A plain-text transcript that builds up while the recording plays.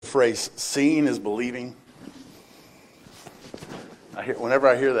phrase, seeing is believing? Whenever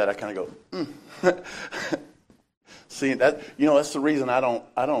I hear that, I kind of go, Seeing that, that's the reason I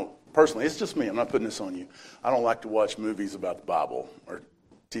don't personally, it's just me, I'm not putting this on you. I don't like to watch movies about the Bible or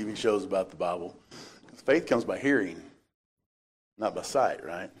TV shows about the Bible. Faith comes by hearing, not by sight,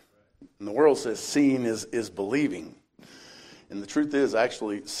 right? And the world says seeing is believing. And the truth is,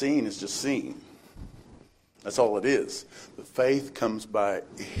 actually, seeing is just seeing. That's all it is. But faith comes by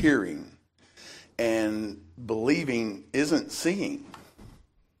hearing. And believing isn't seeing.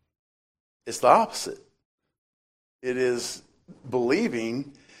 It's the opposite. It is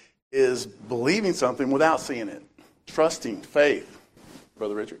believing something without seeing it. Trusting, faith.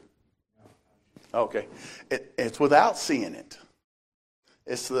 Brother Richard? Okay. It's without seeing it.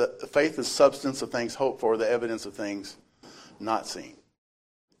 It's the faith is substance of things hoped for, the evidence of things not seen.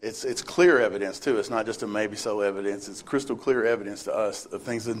 It's clear evidence too. It's not just a maybe so evidence. It's crystal clear evidence to us of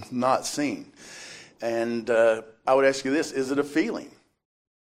things that's not seen. And I would ask you this: is it a feeling?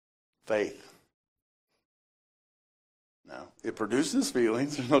 Faith. No, it produces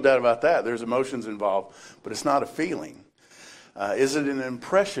feelings. There's no doubt about that. There's emotions involved, but it's not a feeling. Is it an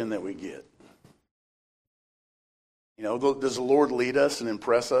impression that we get? Does the Lord lead us and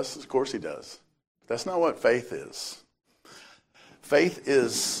impress us? Of course He does. That's not what faith is. Faith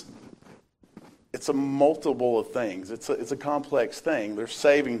it's a multiple of things. It's a complex thing. There's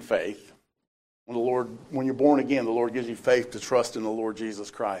saving faith. When you're born again, the Lord gives you faith to trust in the Lord Jesus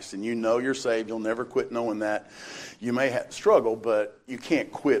Christ. And you know you're saved. You'll never quit knowing that. You may struggle, but you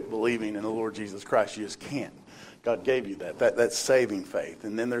can't quit believing in the Lord Jesus Christ. You just can't. God gave you that. That's saving faith.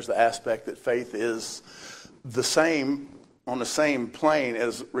 And then there's the aspect that faith is the same, on the same plane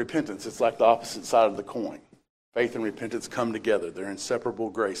as repentance. It's like the opposite side of the coin. Faith and repentance come together. They're inseparable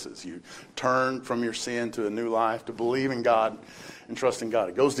graces. You turn from your sin to a new life, to believe in God and trust in God.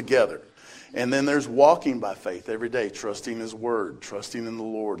 It goes together. And then there's walking by faith every day, trusting His Word, trusting in the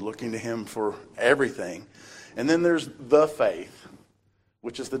Lord, looking to Him for everything. And then there's the faith,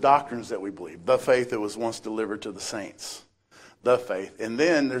 which is the doctrines that we believe. The faith that was once delivered to the saints. The faith. And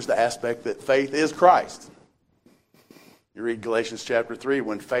then there's the aspect that faith is Christ. You read Galatians chapter 3,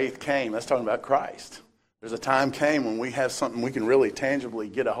 when faith came, that's talking about Christ. There's a time came when we have something we can really tangibly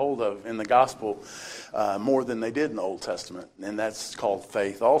get a hold of in the gospel more than they did in the Old Testament. And that's called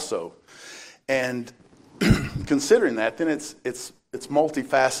faith also. And considering that, then it's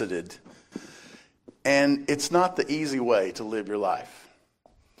multifaceted. And it's not the easy way to live your life.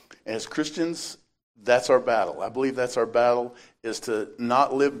 As Christians, that's our battle. I believe that's our battle, is to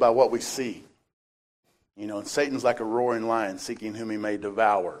not live by what we see. Satan's like a roaring lion seeking whom he may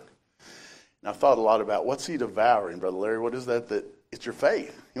devour. And I've thought a lot about what's he devouring, Brother Larry. What is that? It's your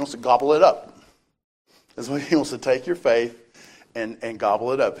faith. He wants to gobble it up. That's what he wants to take your faith and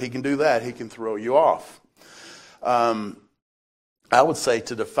gobble it up. He can do that. He can throw you off. I would say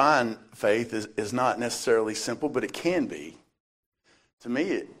to define faith is not necessarily simple, but it can be. To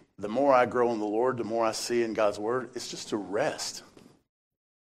me, the more I grow in the Lord, the more I see in God's Word, it's just to rest.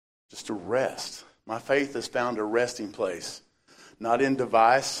 Just to rest. My faith has found a resting place. Not in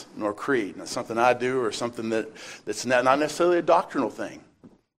device nor creed. Not something I do or something that's not necessarily a doctrinal thing.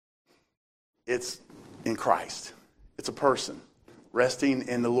 It's in Christ. It's a person. Resting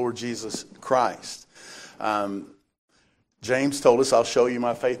in the Lord Jesus Christ. James told us, I'll show you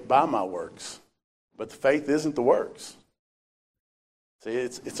my faith by my works. But the faith isn't the works. See,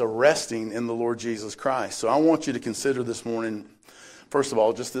 it's a resting in the Lord Jesus Christ. So I want you to consider this morning, first of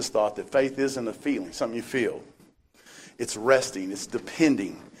all, just this thought that faith isn't a feeling, something you feel. It's resting. It's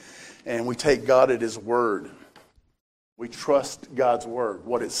depending. And we take God at His word. We trust God's word,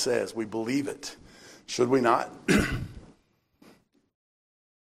 what it says. We believe it. Should we not?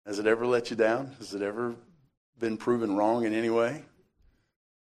 Has it ever let you down? Has it ever been proven wrong in any way?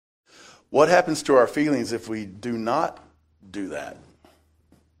 What happens to our feelings if we do not do that?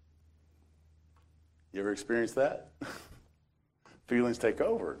 You ever experienced that? Feelings take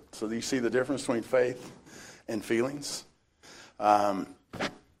over. So do you see the difference between faith and feelings?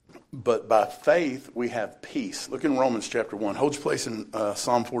 But by faith, we have peace. Look in Romans chapter 1. Hold your place in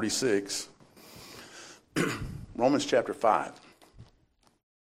Psalm 46. Romans chapter 5.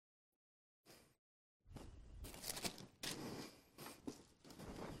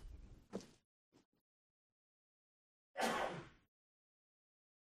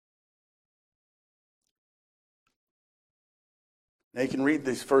 Now you can read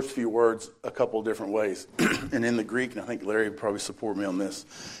these first few words a couple of different ways. And in the Greek, and I think Larry would probably support me on this,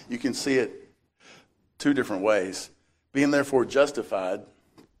 you can see it two different ways. Being therefore justified,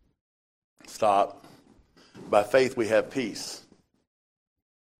 stop, by faith we have peace.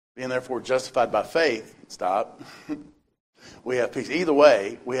 Being therefore justified by faith, stop, we have peace. Either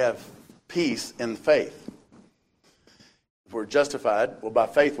way, we have peace in faith. If we're justified, well, by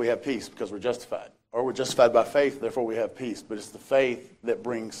faith we have peace because we're justified. Or we're justified by faith, therefore we have peace. But it's the faith that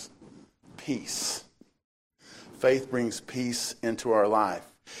brings peace. Faith brings peace into our life.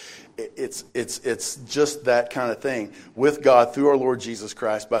 It's just that kind of thing. With God through our Lord Jesus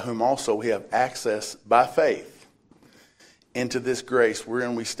Christ, by whom also we have access by faith into this grace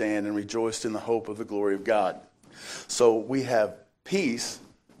wherein we stand and rejoiced in the hope of the glory of God. So we have peace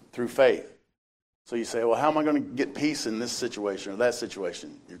through faith. So you say, well, how am I going to get peace in this situation or that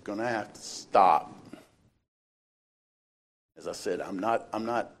situation? You're going to have to stop. As I said, I'm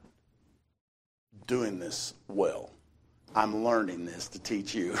not doing this well. I'm learning this to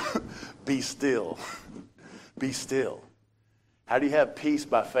teach you. Be still. Be still. How do you have peace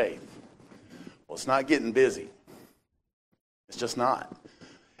by faith? Well, it's not getting busy. It's just not.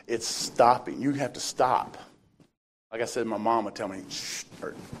 It's stopping. You have to stop. Like I said, my mom would tell me, shh,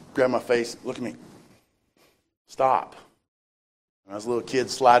 or grab my face, look at me. Stop. When I was a little kid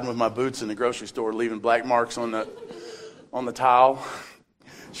sliding with my boots in the grocery store, leaving black marks on the tile,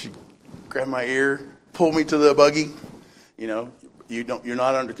 she'd grab my ear, pull me to the buggy. You know, you're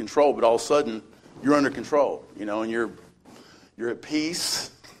not under control, but all of a sudden you're under control. You know, and you're at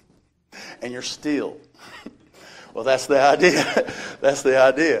peace and you're still. Well, that's the idea. That's the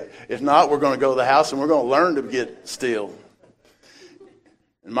idea. If not, we're going to go to the house and we're going to learn to get still.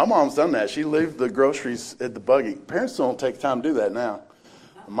 And my mom's done that. She left the groceries at the buggy. Parents don't take time to do that now.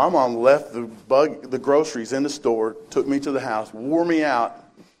 My mom left the groceries in the store, took me to the house, wore me out.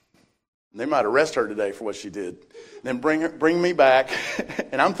 They might arrest her today for what she did. Then bring me back,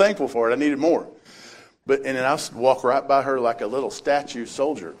 and I'm thankful for it. I needed more. And then I walk right by her like a little statue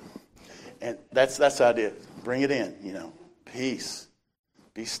soldier. And that's the idea. Bring it in, you know. Peace.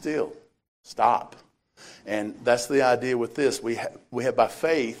 Be still. Stop. And that's the idea with this. We have by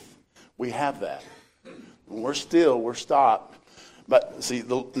faith, we have that. When we're still, we're stopped. But see,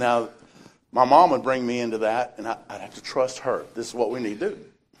 now my mom would bring me into that, and I'd have to trust her. This is what we need to do.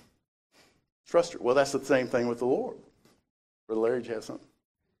 Trust her. Well, that's the same thing with the Lord. Brother Larry, did you have something?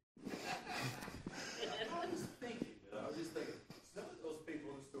 I was just thinking, some of those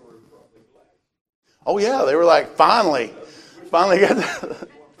people in the store were probably black. Oh yeah, they were like, finally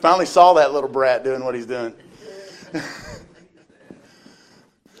saw that little brat doing what he's doing.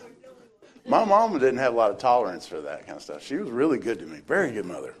 My mom didn't have a lot of tolerance for that kind of stuff. She was really good to me, very good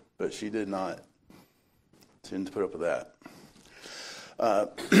mother, but she didn't put up with that.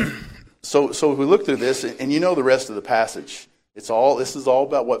 So if we look through this, and you know the rest of the passage, this is all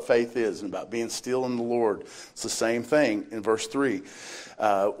about what faith is and about being still in the Lord. It's the same thing in verse 3.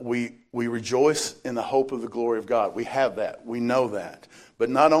 We rejoice in the hope of the glory of God. We have that. We know that. But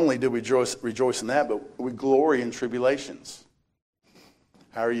not only do we rejoice in that, but we glory in tribulations.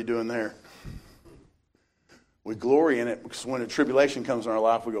 How are you doing there? We glory in it because when a tribulation comes in our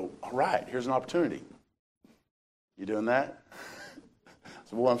life, we go, all right, here's an opportunity. You doing that?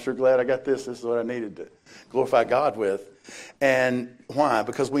 Well, I'm sure glad I got this. This is what I needed to glorify God with. And why?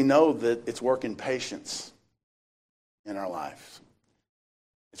 Because we know that it's working patience in our life.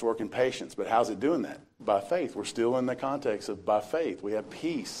 It's working patience. But how's it doing that? By faith. We're still in the context of by faith. We have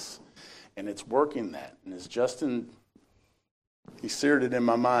peace. And it's working that. And as Justin, he seared it in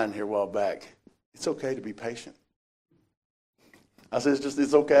my mind here a while back. It's okay to be patient. I said,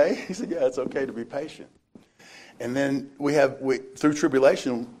 it's okay? He said, yeah, it's okay to be patient. And then through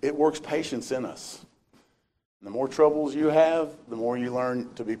tribulation, it works patience in us. And the more troubles you have, the more you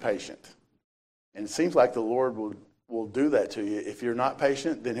learn to be patient. And it seems like the Lord will do that to you. If you're not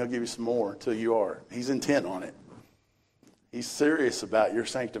patient, then he'll give you some more until you are. He's intent on it. He's serious about your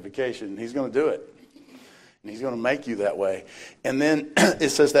sanctification. He's going to do it. And he's going to make you that way. And then it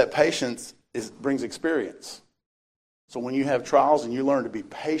says that patience brings experience. So when you have trials and you learn to be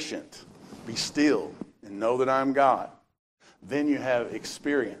patient, be still, and know that I'm God, then you have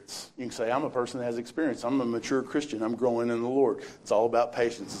experience. You can say, I'm a person that has experience. I'm a mature Christian. I'm growing in the Lord. It's all about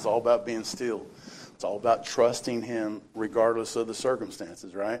patience. It's all about being still. It's all about trusting him regardless of the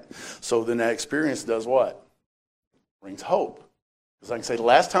circumstances, right? So then that experience does what? Brings hope. Because I can say, the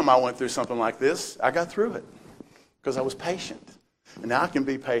last time I went through something like this, I got through it because I was patient. And now I can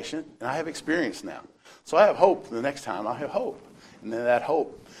be patient, and I have experience now. So I have hope the next time. I have hope. And then that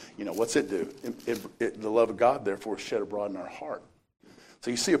hope, what's it do? The love of God, therefore, is shed abroad in our heart. So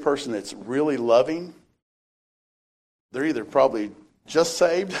you see a person that's really loving, they're either probably just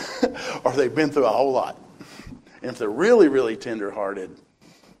saved or they've been through a whole lot. And if they're really, really tender-hearted,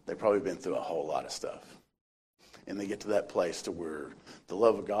 they've probably been through a whole lot of stuff. And they get to that place to where the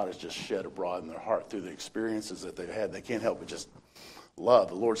love of God is just shed abroad in their heart through the experiences that they've had. They can't help but just love.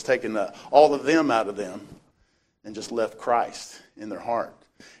 The Lord's taken all of them out of them and just left Christ in their heart.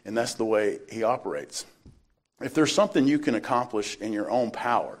 And that's the way he operates. If there's something you can accomplish in your own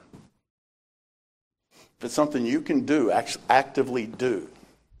power, if it's something you can do, actively do,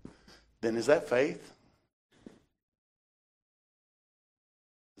 then is that faith?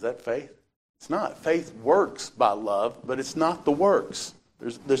 Is that faith? It's not. Faith works by love, but it's not the works.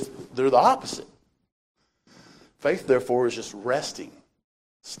 They're the opposite. Faith, therefore, is just resting.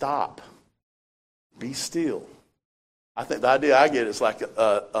 Stop. Be still. I think the idea I get is like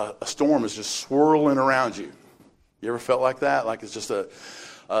a storm is just swirling around you. You ever felt like that? Like it's just a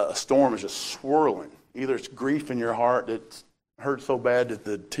storm is just swirling. Either it's grief in your heart that hurts so bad that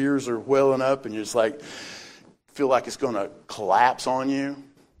the tears are welling up and you just like feel like it's going to collapse on you.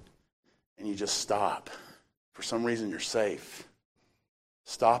 And you just stop. For some reason, you're safe.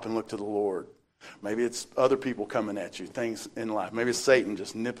 Stop and look to the Lord. Maybe it's other people coming at you, things in life. Maybe it's Satan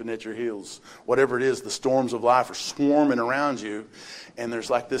just nipping at your heels. Whatever it is, the storms of life are swarming around you, and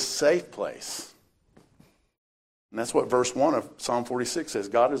there's like this safe place. And that's what verse 1 of Psalm 46 says.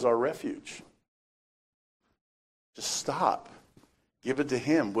 God is our refuge. Just stop. Give it to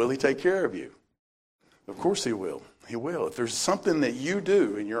him. Will he take care of you? Of course he will. He will. If there's something that you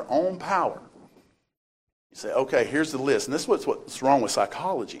do in your own power, you say, okay, here's the list. And this is what's wrong with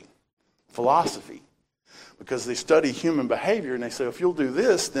psychology, philosophy. Because they study human behavior and they say, if you'll do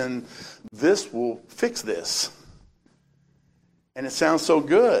this, then this will fix this. And it sounds so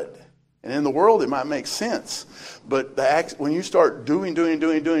good. And in the world, it might make sense. But when you start doing,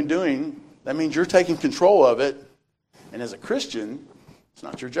 that means you're taking control of it. And as a Christian, it's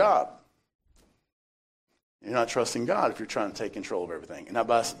not your job. You're not trusting God if you're trying to take control of everything. And now,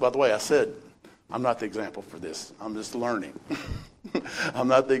 by the way, I said, I'm not the example for this. I'm just learning. I'm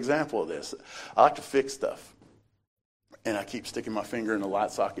not the example of this. I like to fix stuff. And I keep sticking my finger in the light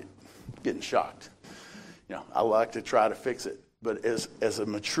socket, getting shocked. I like to try to fix it. But as a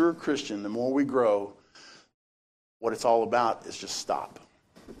mature Christian, the more we grow, what it's all about is just stop.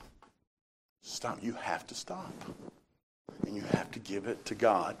 Stop. You have to stop. And you have to give it to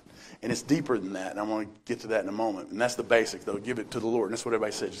God. And it's deeper than that, and I'm going to get to that in a moment. And that's the basic, though. Give it to the Lord. And that's what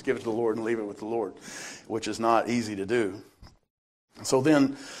everybody says. Just give it to the Lord and leave it with the Lord, which is not easy to do. So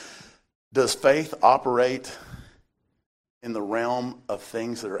then, does faith operate in the realm of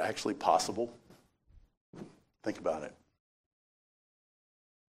things that are actually possible? Think about it.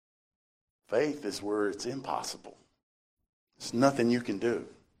 Faith is where it's impossible. There's nothing you can do.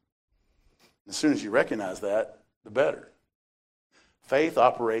 As soon as you recognize that, the better. Faith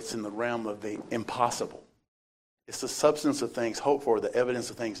operates in the realm of the impossible. It's the substance of things hoped for, the evidence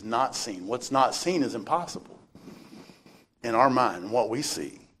of things not seen. What's not seen is impossible in our mind, what we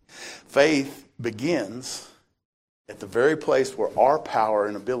see. Faith begins at the very place where our power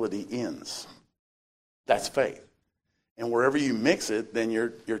and ability ends. That's faith. And wherever you mix it, then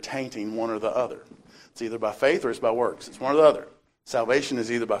you're tainting one or the other. It's either by faith or it's by works. It's one or the other. Salvation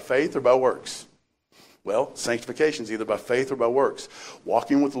is either by faith or by works. Well, sanctification is either by faith or by works.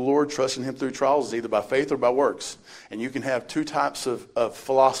 Walking with the Lord, trusting him through trials is either by faith or by works. And you can have two types of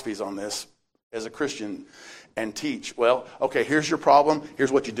philosophies on this as a Christian and teach. Well, okay, here's your problem.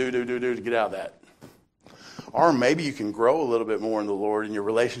 Here's what you do to get out of that. Or maybe you can grow a little bit more in the Lord in your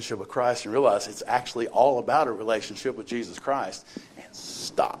relationship with Christ and realize it's actually all about a relationship with Jesus Christ. And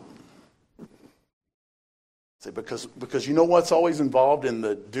stop. See, because you know what's always involved in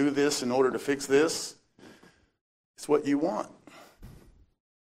the do this in order to fix this? It's what you want.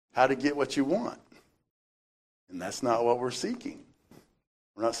 How to get what you want. And that's not what we're seeking.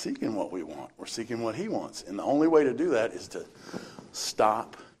 We're not seeking what we want. We're seeking what he wants. And the only way to do that is to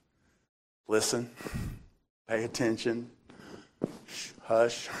stop, listen, pay attention,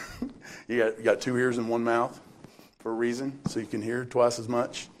 hush. You got two ears and one mouth for a reason, so you can hear twice as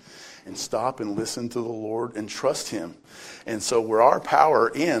much. And stop and listen to the Lord and trust him. And so where our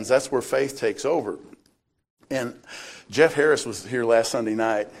power ends, that's where faith takes over. And Jeff Harris was here last Sunday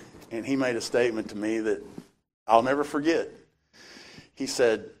night, and he made a statement to me that I'll never forget. He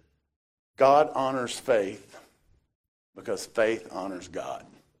said, God honors faith because faith honors God.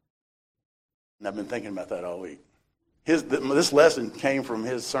 And I've been thinking about that all week. This lesson came from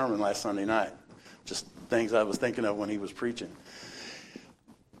his sermon last Sunday night. Just things I was thinking of when he was preaching.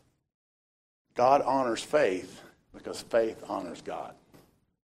 God honors faith because faith honors God.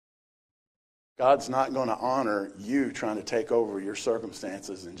 God's not going to honor you trying to take over your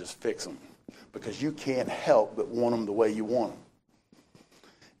circumstances and just fix them because you can't help but want them the way you want them.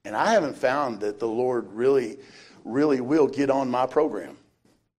 And I haven't found that the Lord really really will get on my program.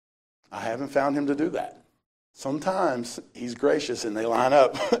 I haven't found him to do that. Sometimes he's gracious and they line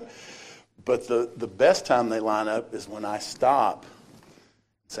up. But the best time they line up is when I stop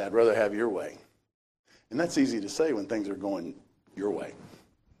and say, I'd rather have your way. And that's easy to say when things are going your way.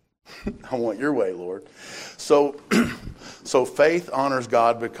 I want your way, Lord. So faith honors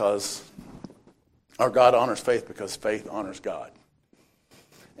God God honors faith because faith honors God.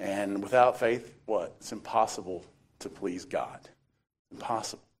 And without faith, what? It's impossible to please God.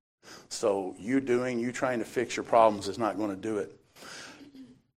 Impossible. So you trying to fix your problems is not going to do it.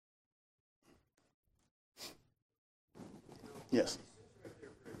 Yes.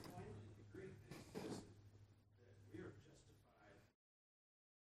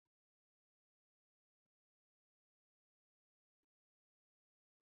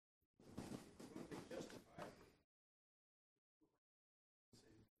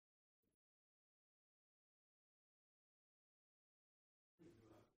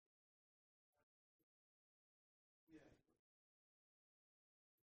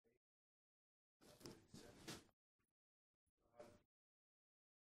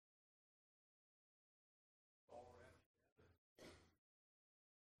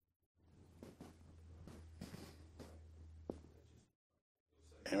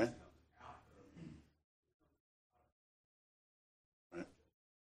 Amen.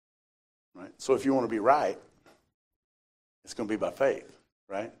 Right. So if you want to be right, it's going to be by faith,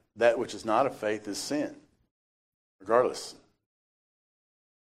 right? That which is not of faith is sin, regardless.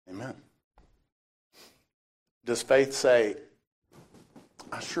 Amen. Does faith say,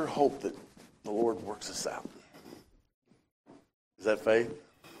 I sure hope that the Lord works this out? Is that faith?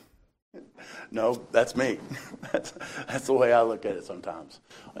 No, that's me. That's the way I look at it sometimes.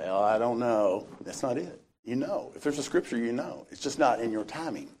 Well, I don't know. That's not it. You know. If there's a scripture, you know. It's just not in your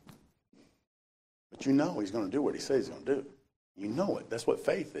timing. But you know he's going to do what he says he's going to do. You know it. That's what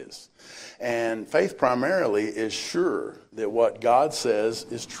faith is. And faith primarily is sure that what God says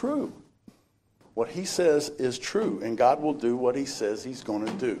is true. What he says is true, and God will do what he says he's going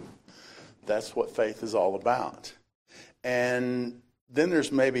to do. That's what faith is all about. And then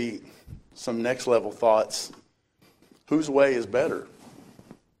there's maybe some next level thoughts. Whose way is better?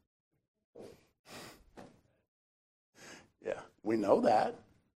 Yeah, we know that.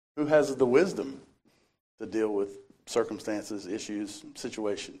 Who has the wisdom to deal with circumstances, issues,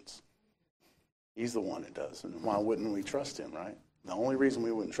 situations? He's the one that does. And why wouldn't we trust him, right? The only reason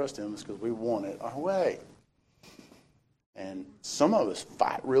we wouldn't trust him is because we want it our way. And some of us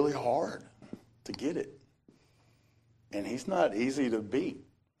fight really hard to get it. And he's not easy to beat.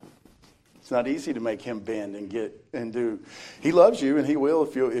 It's not easy to make him bend and get and do. He loves you, and he will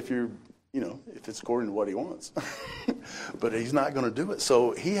if it's according to what he wants. But he's not going to do it.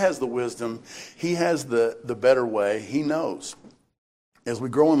 So he has the wisdom. He has the better way. He knows. As we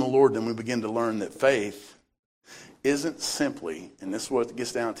grow in the Lord, then we begin to learn that faith isn't simply, and this is what it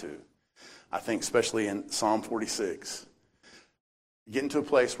gets down to, I think especially in Psalm 46, getting to a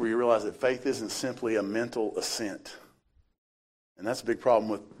place where you realize that faith isn't simply a mental assent. And that's a big problem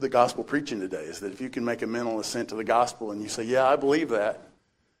with the gospel preaching today, is that if you can make a mental assent to the gospel and you say, yeah, I believe that,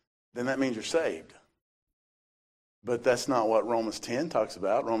 then that means you're saved. But that's not what Romans 10 talks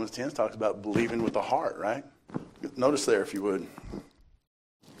about. Romans 10 talks about believing with the heart, right? Notice there, if you would.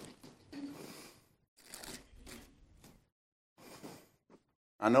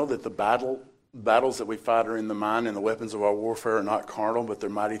 I know that the battles that we fight are in the mind, and the weapons of our warfare are not carnal, but they're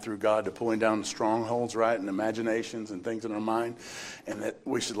mighty through God to pulling down the strongholds, right, and imaginations and things in our mind, and that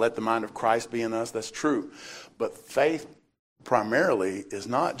we should let the mind of Christ be in us. That's true. But faith primarily is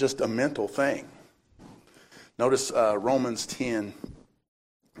not just a mental thing. Notice Romans 10,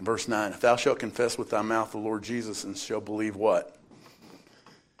 verse 9. If thou shalt confess with thy mouth the Lord Jesus, and shalt believe what?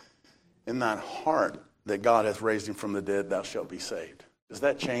 In thine heart that God hath raised him from the dead, thou shalt be saved. Does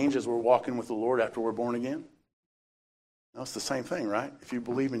that change as we're walking with the Lord after we're born again? No, it's the same thing, right? If you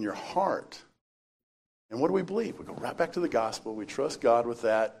believe in your heart. And what do we believe? We go right back to the gospel. We trust God with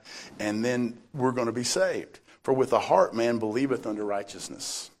that. And then we're going to be saved. For with the heart man believeth unto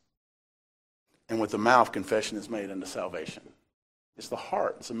righteousness. And with the mouth confession is made unto salvation. It's the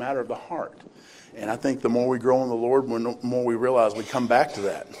heart. It's a matter of the heart. And I think the more we grow in the Lord, the more we realize we come back to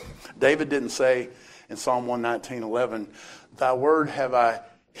that. David didn't say in Psalm 119:11, thy word have I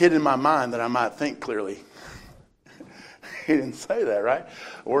hid in my mind that I might think clearly. He didn't say that, right?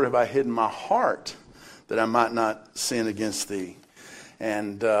 Or have I hid in my heart that I might not sin against thee?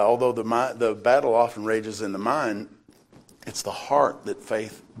 And although the battle often rages in the mind, it's the heart that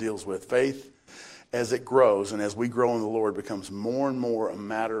faith deals with. Faith, as it grows and as we grow in the Lord, becomes more and more a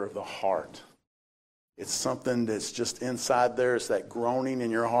matter of the heart. It's something that's just inside there. It's that groaning in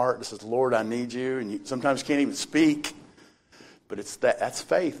your heart that says, Lord, I need you. And you sometimes can't even speak. But that's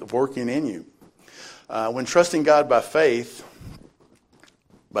faith working in you. When trusting God by faith,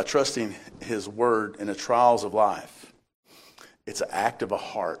 by trusting his word in the trials of life, it's an act of a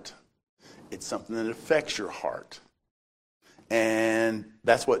heart. It's something that affects your heart. And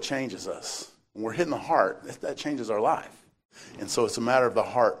that's what changes us. When we're hitting the heart, that changes our life. And so it's a matter of the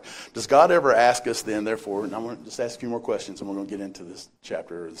heart. Does God ever ask us then, therefore, and I'm going to just ask a few more questions and we're going to get into this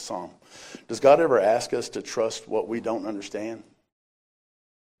chapter or the psalm. Does God ever ask us to trust what we don't understand?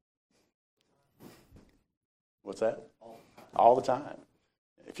 What's that? All the time.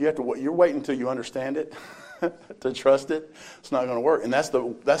 If you have to, you're waiting until you understand it to trust it, it's not going to work. And that's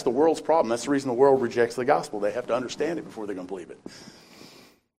the world's problem. That's the reason the world rejects the gospel. They have to understand it before they're going to believe it.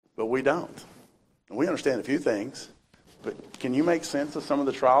 But we don't. We understand a few things. But can you make sense of some of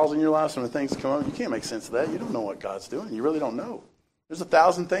the trials in your life, some of the things that come up? You can't make sense of that. You don't know what God's doing. You really don't know. There's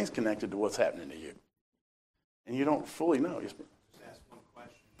 1,000 things connected to what's happening to you. And you don't fully know. Just ask one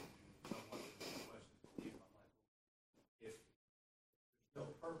question. If there's no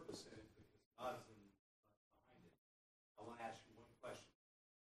purpose in it because God's behind it, I want to ask you one question.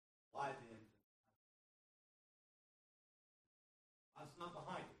 Why then? God's not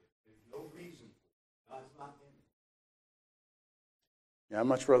behind it. There's no reason for it. God's not in it. Yeah, I'd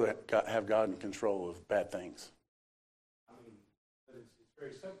much rather have God in control of bad things. I mean, but it's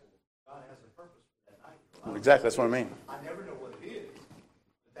very simple. God has a purpose for that night. Exactly, that's what I mean. I never know what it is,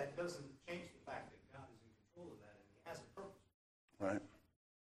 but that doesn't change the fact that God is in control of that and he has a purpose. Right.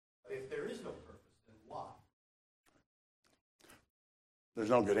 But if there is no purpose, then why? There's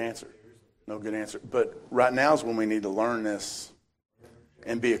no good answer. No good answer. But right now is when we need to learn this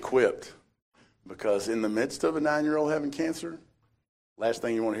and be equipped. Because in the midst of a 9-year-old having cancer, last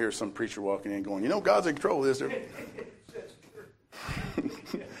thing you want to hear is some preacher walking in going, God's in control of this.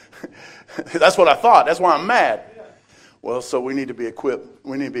 That's what I thought. That's why I'm mad. Well, so we need to be equipped.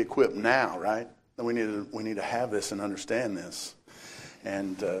 We need to be equipped now, right? We need to have this and understand this.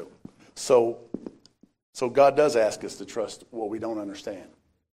 And so God does ask us to trust what we don't understand.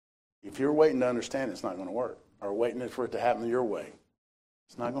 If you're waiting to understand, it's not going to work. Or waiting for it to happen your way,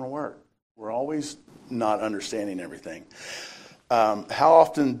 it's not going to work. We're always not understanding everything. How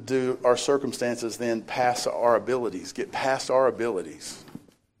often do our circumstances then pass our abilities, get past our abilities?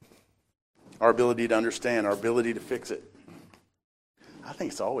 Our ability to understand, our ability to fix it. I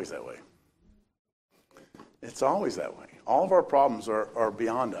think it's always that way. It's always that way. All of our problems are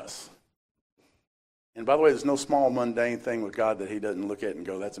beyond us. And by the way, there's no small mundane thing with God that he doesn't look at and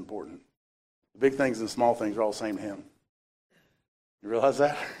go, that's important. The big things and the small things are all the same to him. You realize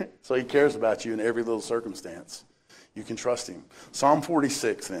that? So he cares about you in every little circumstance. You can trust him. Psalm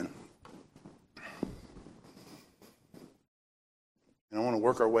 46 then. And I want to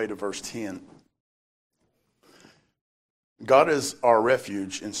work our way to verse 10. God is our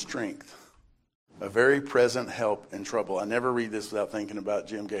refuge and strength, a very present help in trouble. I never read this without thinking about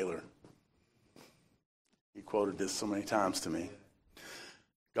Jim Gaylor. He quoted this so many times to me.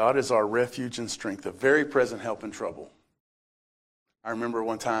 God is our refuge and strength, a very present help in trouble. I remember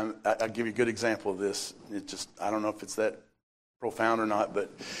one time, I'll give you a good example of this. I don't know if it's that profound or not,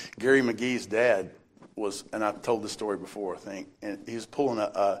 but Gary McGee's dad was, and I've told this story before, I think, and he was pulling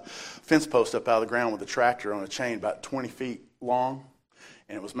a fence post up out of the ground with a tractor on a chain about 20 feet long,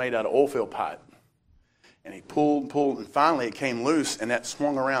 and it was made out of oil field pipe. And he pulled, and finally it came loose, and that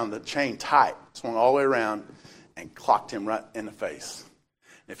swung around the chain tight, swung all the way around, and clocked him right in the face.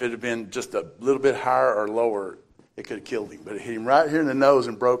 If it had been just a little bit higher or lower, it could have killed him. But it hit him right here in the nose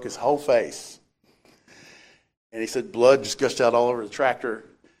and broke his whole face. And he said blood just gushed out all over the tractor.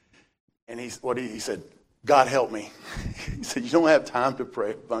 And he said, God help me. He said, you don't have time to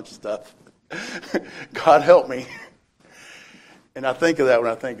pray a bunch of stuff. God help me. And I think of that when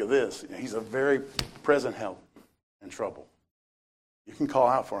I think of this. He's a very present help in trouble. You can call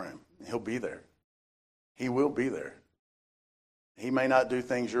out for him. And he'll be there. He will be there. He may not do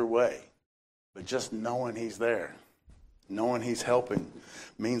things your way, but just knowing he's there, knowing he's helping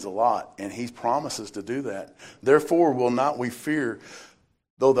means a lot, and he promises to do that. Therefore will not we fear,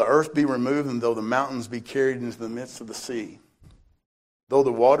 though the earth be removed and though the mountains be carried into the midst of the sea, though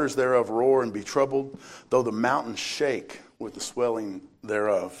the waters thereof roar and be troubled, though the mountains shake with the swelling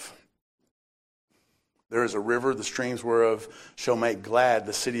thereof. There is a river, the streams whereof shall make glad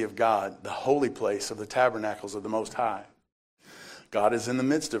the city of God, the holy place of the tabernacles of the Most High. God is in the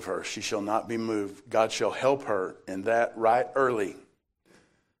midst of her. She shall not be moved. God shall help her, and that right early.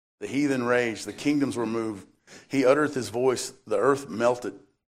 The heathen raged. The kingdoms were moved. He uttereth his voice. The earth melted.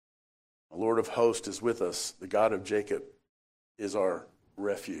 The Lord of hosts is with us. The God of Jacob is our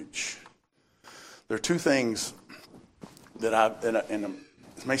refuge. There are two things that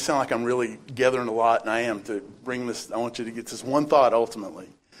it may sound like I'm really gathering a lot, and I am, to bring this. I want you to get this one thought ultimately,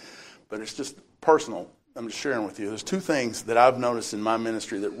 but it's just personal. I'm just sharing with you. There's two things that I've noticed in my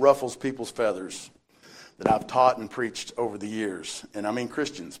ministry that ruffles people's feathers that I've taught and preached over the years, and I mean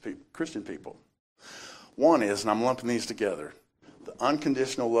Christian people. One is, and I'm lumping these together, the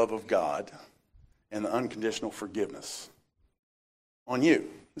unconditional love of God and the unconditional forgiveness on you.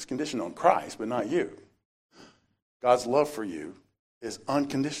 It's conditioned on Christ, but not you. God's love for you is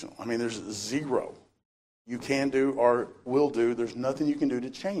unconditional. I mean, there's zero you can do or will do. There's nothing you can do to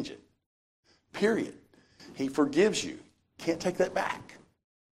change it. Period. He forgives you. Can't take that back.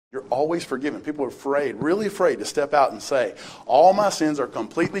 You're always forgiven. People are afraid, really afraid to step out and say, all my sins are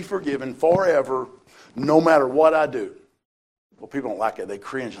completely forgiven forever, no matter what I do. Well, people don't like it. They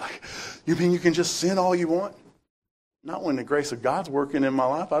cringe. Like, you mean you can just sin all you want? Not when the grace of God's working in my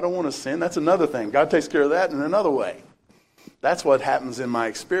life. I don't want to sin. That's another thing. God takes care of that in another way. That's what happens in my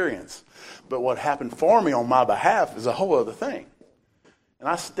experience. But what happened for me on my behalf is a whole other thing. And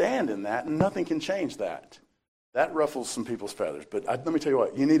I stand in that, and nothing can change that. That ruffles some people's feathers. But let me tell you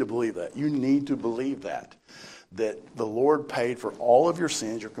what, you need to believe that. You need to believe that the Lord paid for all of your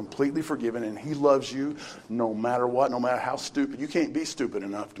sins. You're completely forgiven, and he loves you no matter what, no matter how stupid. You can't be stupid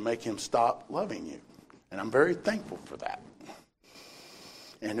enough to make him stop loving you. And I'm very thankful for that.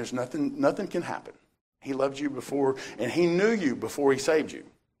 And there's nothing can happen. He loved you before, and he knew you before he saved you.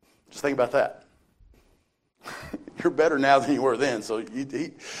 Just think about that. You're better now than you were then, so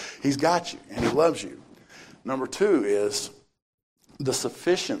he's got you, and he loves you. Number two is the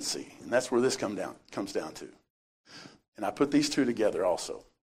sufficiency, and that's where this comes down to. And I put these two together also.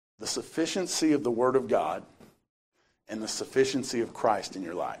 The sufficiency of the Word of God and the sufficiency of Christ in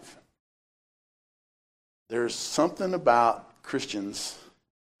your life. There's something about Christians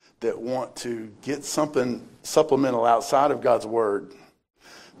that want to get something supplemental outside of God's Word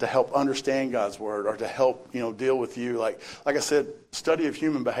to help understand God's Word or to help, deal with you. Like I said, study of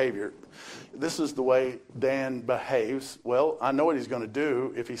human behavior. This is the way Dan behaves. Well, I know what he's going to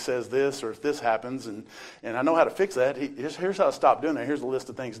do if he says this or if this happens, and I know how to fix that. Here's how to stop doing that. Here's a list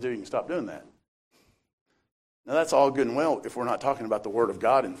of things to do. You can stop doing that. Now, that's all good and well if we're not talking about the Word of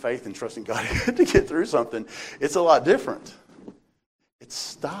God and faith and trusting God to get through something. It's a lot different. It's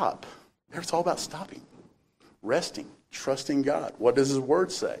stop. It's all about stopping, resting, trusting God. What does His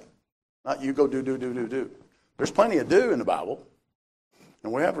Word say? Not you go do. There's plenty of do in the Bible,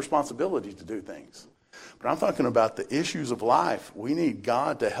 and we have responsibility to do things. But I'm talking about the issues of life. We need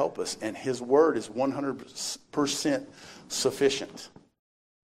God to help us, and His Word is 100% sufficient.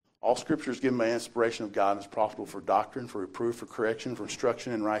 All Scripture is given by inspiration of God and is profitable for doctrine, for reproof, for correction, for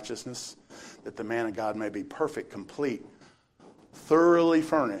instruction in righteousness, that the man of God may be perfect, complete, thoroughly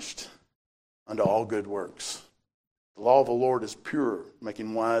furnished unto all good works. The law of the Lord is pure,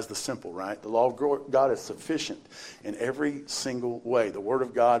 making wise the simple, right? The law of God is sufficient in every single way. The Word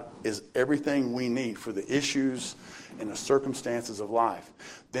of God is everything we need for the issues and the circumstances of life.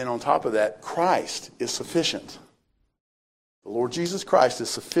 Then on top of that, Christ is sufficient. The Lord Jesus Christ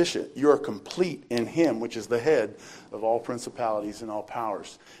is sufficient. You are complete in Him, which is the head of all principalities and all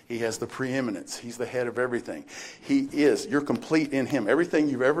powers. He has the preeminence. He's the head of everything. You're complete in Him. Everything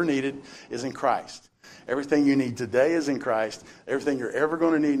you've ever needed is in Christ. Everything you need today is in Christ. Everything you're ever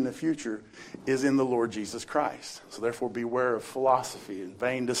going to need in the future is in the Lord Jesus Christ. So therefore beware of philosophy and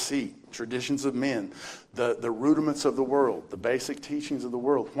vain deceit, traditions of men, the rudiments of the world, the basic teachings of the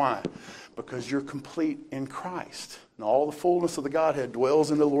world. Why? Because you're complete in Christ. And all the fullness of the Godhead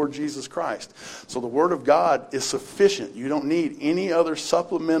dwells in the Lord Jesus Christ. So the Word of God is sufficient. You don't need any other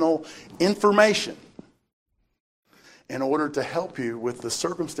supplemental information in order to help you with the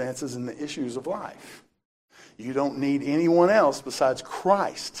circumstances and the issues of life. You don't need anyone else besides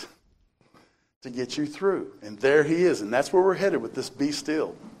Christ to get you through. And there He is. And that's where we're headed with this be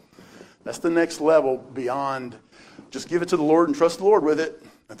still. That's the next level beyond just give it to the Lord and trust the Lord with it.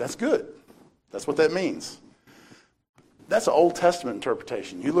 That's good. That's what that means. That's an Old Testament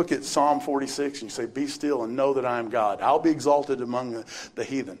interpretation. You look at Psalm 46 and you say, be still and know that I am God. I'll be exalted among the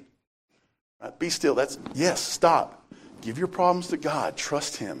heathen. Right? Be still. Stop. Give your problems to God.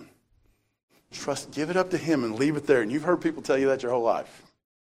 Trust Him. Give it up to Him and leave it there. And you've heard people tell you that your whole life.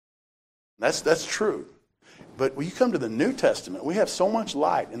 That's true. But when you come to the New Testament, we have so much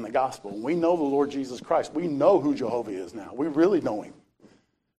light in the gospel. We know the Lord Jesus Christ. We know who Jehovah is now. We really know Him.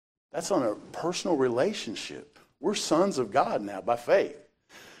 That's on a personal relationship. We're sons of God now by faith.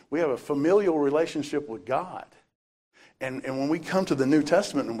 We have a familial relationship with God. And when we come to the New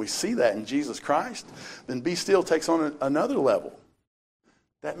Testament and we see that in Jesus Christ, then be still takes on another level.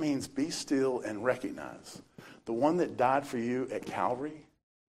 That means be still and recognize the one that died for you at Calvary,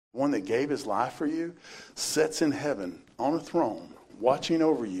 the one that gave his life for you, sits in heaven on a throne, watching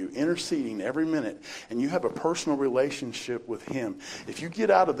over you, interceding every minute, and you have a personal relationship with him. If you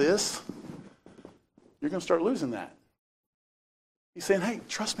get out of this, you're going to start losing that. He's saying, hey,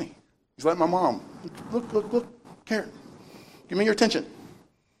 trust me. He's like my mom. Look, Karen. Give me your attention.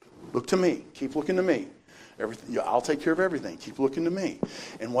 Look to me. Keep looking to me. I'll take care of everything. Keep looking to me.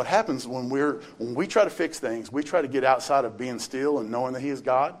 And what happens when we try to fix things, we try to get outside of being still and knowing that he is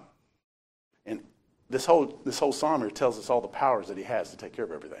God. And this whole psalm here tells us all the powers that he has to take care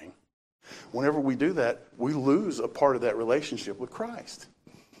of everything. Whenever we do that, we lose a part of that relationship with Christ.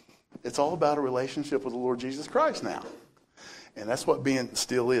 It's all about a relationship with the Lord Jesus Christ now. And that's what being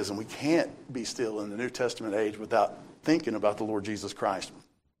still is. And we can't be still in the New Testament age without thinking about the Lord Jesus Christ.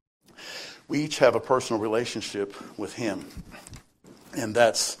 We each have a personal relationship with him. And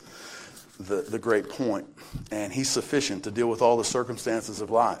that's the great point. And he's sufficient to deal with all the circumstances of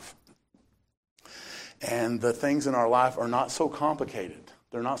life. And the things in our life are not so complicated.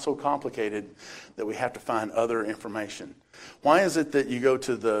 They're not so complicated that we have to find other information. Why is it that you go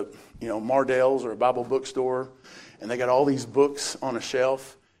to the Mardale's or a Bible bookstore and they got all these books on a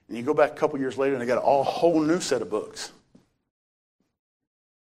shelf, and you go back a couple years later and they got a whole new set of books?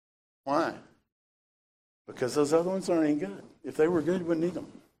 Why? Because those other ones aren't any good. If they were good, you wouldn't need them.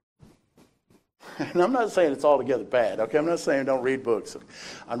 And I'm not saying it's altogether bad, okay? I'm not saying don't read books.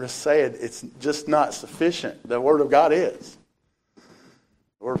 I'm just saying it's just not sufficient. The Word of God is.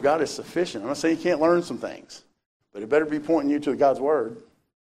 The Word of God is sufficient. I'm not saying you can't learn some things, but it better be pointing you to God's Word,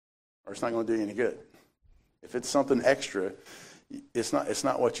 or it's not going to do you any good. If it's something extra, it's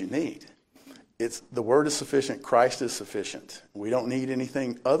not what you need. The Word is sufficient. Christ is sufficient. We don't need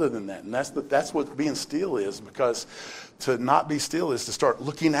anything other than that. And that's what being still is, because to not be still is to start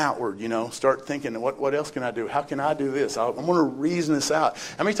looking outward, start thinking, what else can I do? How can I do this? I'm going to reason this out.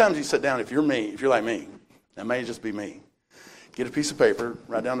 How many times do you sit down, if you're like me, that may just be me, get a piece of paper,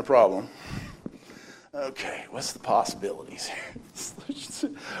 write down the problem. Okay, what's the possibilities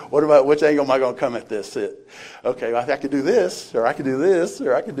here? What about, which angle am I going to come at this? Okay, I could do this, or I could do this,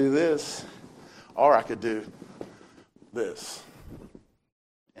 or I could do this, or I could do this,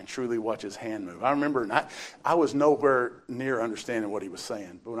 and truly watch his hand move. I remember, I was nowhere near understanding what he was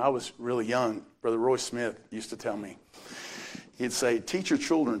saying, but when I was really young, Brother Roy Smith used to tell me, he'd say, teach your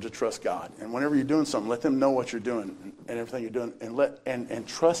children to trust God, and whenever you're doing something, let them know what you're doing and everything you're doing, and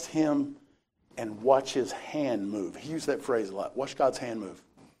trust him. And watch his hand move. He used that phrase a lot. Watch God's hand move.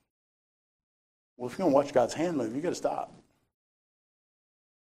 Well, if you're going to watch God's hand move, you've got to stop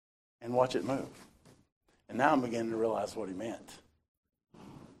and watch it move. And now I'm beginning to realize what he meant.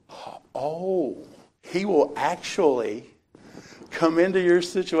 Oh, he will actually come into your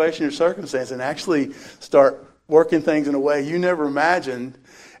situation, your circumstance, and actually start working things in a way you never imagined.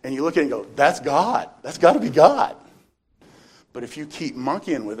 And you look at it and go, that's God. That's got to be God. But if you keep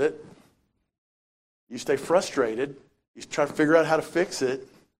monkeying with it, you stay frustrated, you try to figure out how to fix it,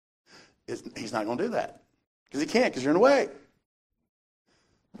 he's not going to do that. Because he can't, because you're in the way.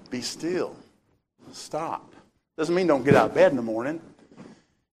 Be still. Stop. Doesn't mean don't get out of bed in the morning.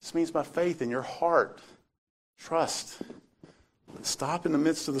 This means by faith in your heart. Trust. Stop in the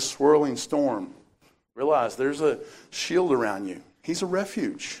midst of the swirling storm. Realize there's a shield around you. He's a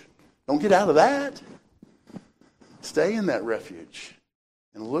refuge. Don't get out of that. Stay in that refuge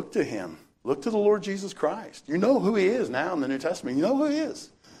and look to him. Look to the Lord Jesus Christ. You know who he is now in the New Testament. You know who he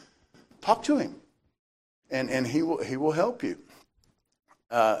is. Talk to him. And he will help you.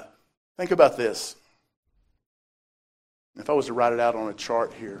 Think about this. If I was to write it out on a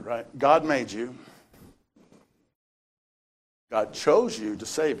chart here, right? God made you. God chose you to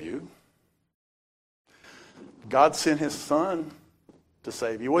save you. God sent his son to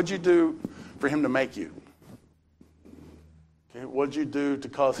save you. What did you do for him to make you? Okay, what did you do to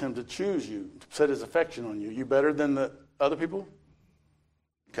cause him to choose you, to set his affection on you? You better than the other people?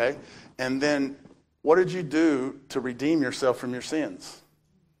 Okay. And then what did you do to redeem yourself from your sins?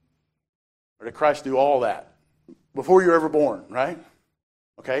 Or did Christ do all that before you were ever born, right?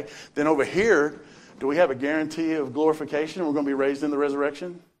 Okay. Then over here, do we have a guarantee of glorification? We're going to be raised in the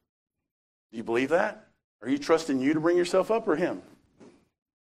resurrection? Do you believe that? Are you trusting you to bring yourself up or him?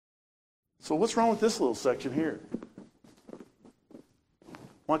 So what's wrong with this little section here?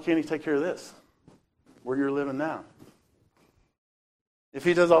 Why can't he take care of this, where you're living now? If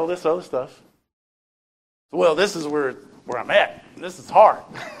he does all this other stuff, well, this is where I'm at. This is hard.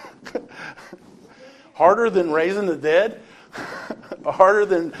 Harder than raising the dead? Harder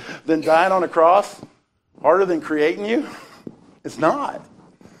than dying on a cross? Harder than creating you? It's not.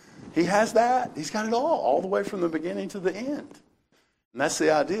 He has that. He's got it all the way from the beginning to the end. And that's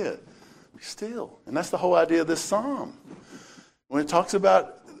the idea. Be still. And that's the whole idea of this psalm. When it talks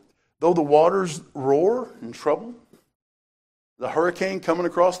about, though the waters roar in trouble, the hurricane coming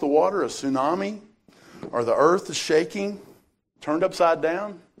across the water, a tsunami, or the earth is shaking, turned upside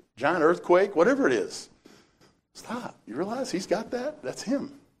down, giant earthquake, whatever it is. Stop. You realize he's got that? That's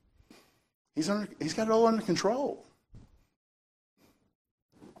him. He's got it all under control.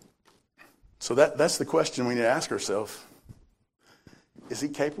 So that's the question we need to ask ourselves. Is he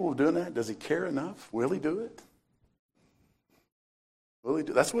capable of doing that? Does he care enough? Will he do it? Will he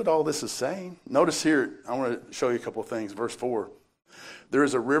do? That's what all this is saying. Notice here, I want to show you a couple of things. Verse 4. There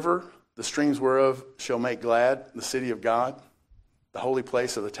is a river, the streams whereof shall make glad the city of God, the holy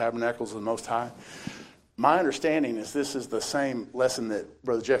place of the tabernacles of the Most High. My understanding is this is the same lesson that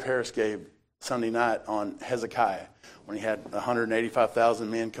Brother Jeff Harris gave Sunday night on Hezekiah, when he had 185,000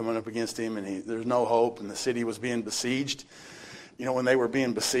 men coming up against him, and there's no hope, and the city was being besieged. You know, when they were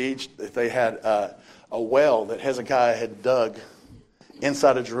being besieged, they had a well that Hezekiah had dug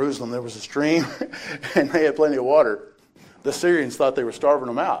inside of Jerusalem. There was a stream, and they had plenty of water. The Syrians thought they were starving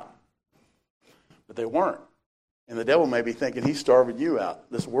them out, but they weren't. And the devil may be thinking he's starving you out,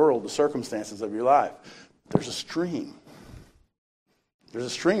 this world, the circumstances of your life. There's a stream. There's a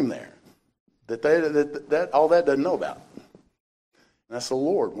stream there that all that doesn't know about. And that's the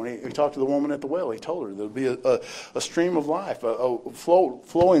Lord. When he talked to the woman at the well, he told her there'll be a stream of life, a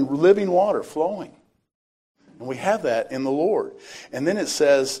flowing, living water flowing. And we have that in the Lord. And then it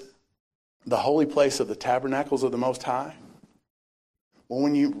says, the holy place of the tabernacles of the Most High. Well,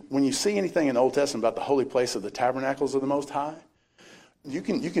 when you see anything in the Old Testament about the holy place of the tabernacles of the Most High, you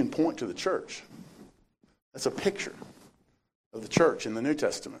can point to the church. That's a picture of the church in the New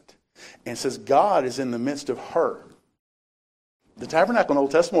Testament. And it says God is in the midst of her. The tabernacle in the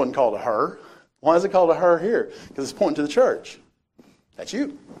Old Testament wasn't called a her. Why is it called a her here? Because it's pointing to the church. That's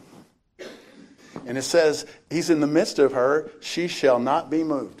you. And it says, he's in the midst of her, she shall not be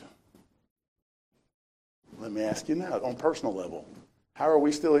moved. Let me ask you now, on a personal level, how are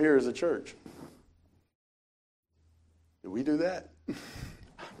we still here as a church? Did we do that? I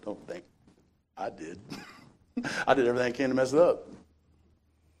don't think I did. I did everything I can to mess it up.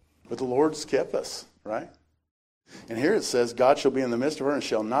 But the Lord's kept us, right? And here it says, God shall be in the midst of her and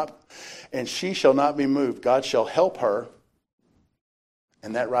she shall not be moved. God shall help her,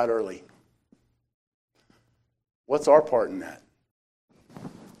 and that right early. What's our part in that?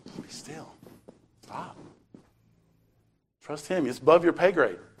 Be still. Stop. Trust him. It's above your pay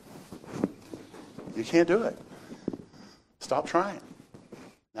grade. You can't do it. Stop trying.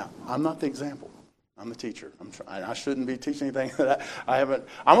 Now, I'm not the example. I'm the teacher. I shouldn't be teaching anything that I haven't.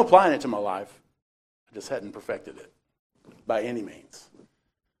 I'm applying it to my life. I just hadn't perfected it by any means.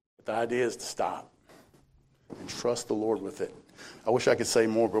 But the idea is to stop and trust the Lord with it. I wish I could say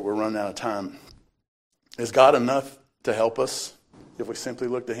more, but we're running out of time. Is God enough to help us if we simply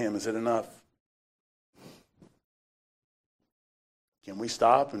look to him? Is it enough? Can we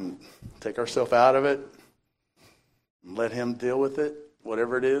stop and take ourselves out of it and let him deal with it,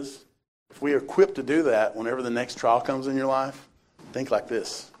 whatever it is? If we are equipped to do that, whenever the next trial comes in your life, think like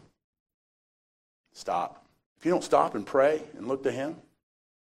this. Stop. If you don't stop and pray and look to him,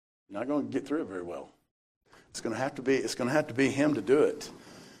 you're not going to get through it very well. It's going to have to be him to do it.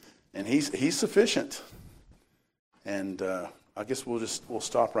 And he's sufficient. And I guess we'll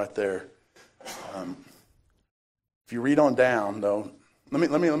stop right there. If you read on down, though, let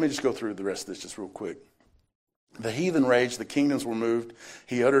me just go through the rest of this just real quick. The heathen raged, the kingdoms were moved.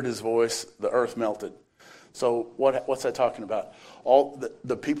 He uttered his voice, the earth melted. So what's that talking about? All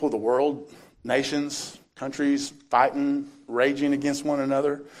the people of the world, nations, countries, fighting, raging against one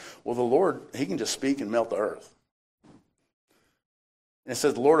another. Well, the Lord, he can just speak and melt the earth. And it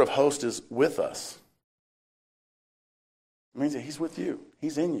says the Lord of hosts is with us. It means that he's with you.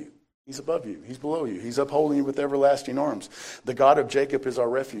 He's in you. He's above you. He's below you. He's upholding you with everlasting arms. The God of Jacob is our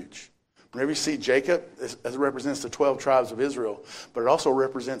refuge. Whenever you see Jacob, it represents the 12 tribes of Israel, but it also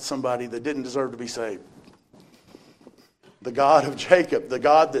represents somebody that didn't deserve to be saved. The God of Jacob, the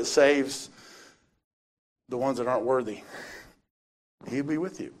God that saves the ones that aren't worthy. He'll be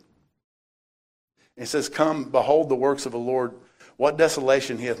with you. It says, come, behold the works of the Lord. What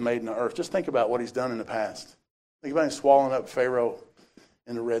desolation he hath made in the earth. Just think about what he's done in the past. Think about him swallowing up Pharaoh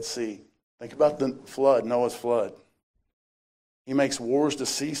in the Red Sea. Think about the flood, Noah's flood. He makes wars to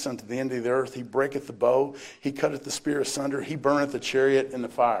cease unto the end of the earth. He breaketh the bow. He cutteth the spear asunder. He burneth the chariot in the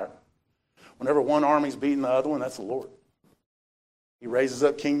fire. Whenever one army's beating the other one, that's the Lord. He raises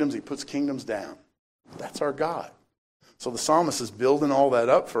up kingdoms. He puts kingdoms down. That's our God. So the psalmist is building all that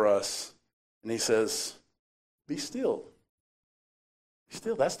up for us. And he says, be still. Be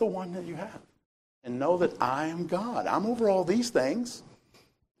still. That's the one that you have. And know that I am God. I'm over all these things.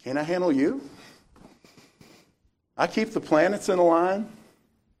 Can I handle you? I keep the planets in a line.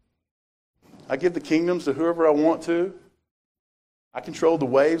 I give the kingdoms to whoever I want to. I control the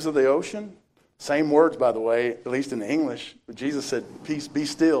waves of the ocean. Same words, by the way, at least in the English. But Jesus said, peace, be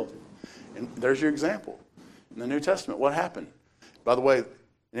still. And there's your example. In the New Testament, what happened? By the way,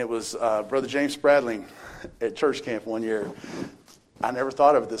 and it was Brother James Spradling at church camp one year. I never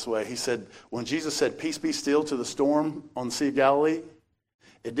thought of it this way. He said, when Jesus said, peace, be still to the storm on the Sea of Galilee,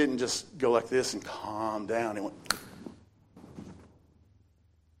 it didn't just go like this and calm down. It went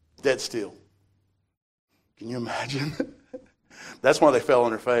dead still. Can you imagine? That's why they fell on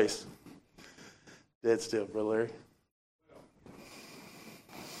their face. Dead still, Brother Larry.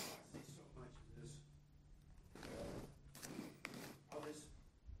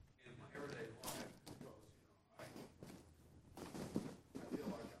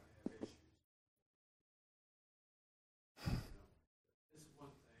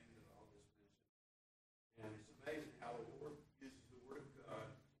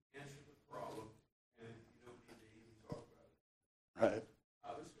 Right.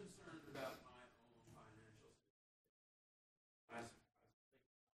 I was concerned about my own financial situation. I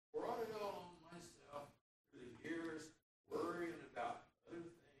brought it all on myself through the years, worrying about other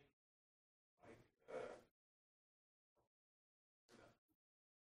things like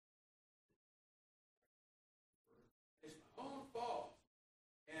it's my own fault.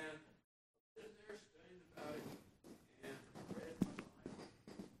 And I'm sitting there studying about it and read my Bible.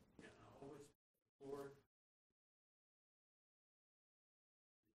 And I always, Lord,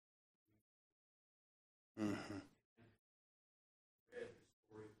 Mm-hmm. read the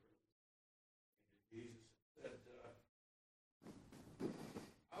story where Jesus said,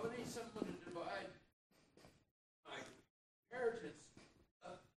 I would need someone to divide my inheritance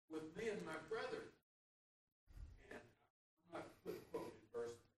up with me and my brother. And I'm not quoting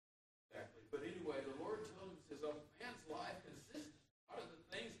verse exactly, but anyway, the Lord told him, says, a man's life consists out of the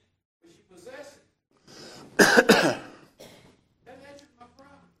things which he possesses. That answered my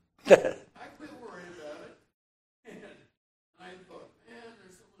problem. I quit worrying about it. And I thought, man,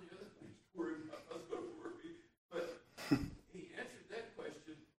 there's so many other things to worry about. I was going to worry. But he answered that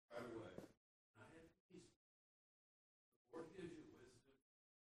question right away. I had peace. The Lord gives you wisdom,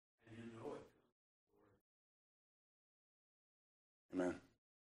 and you know it comes from the Lord. Amen.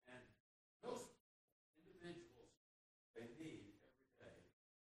 And those individuals, they need every day.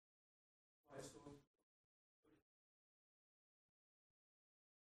 Why so?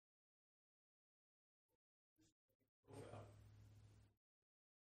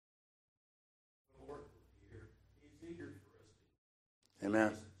 The Lord will hear. He's eager for us to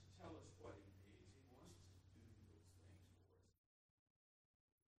Amen. tell us what he needs. He wants us to do those things for us.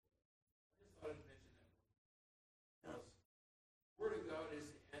 I just thought I'd mention that because the Word of God is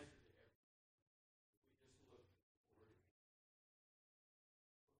the answer to everything. We just look at the Word.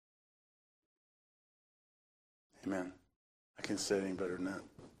 Amen. I can't say it any better than that.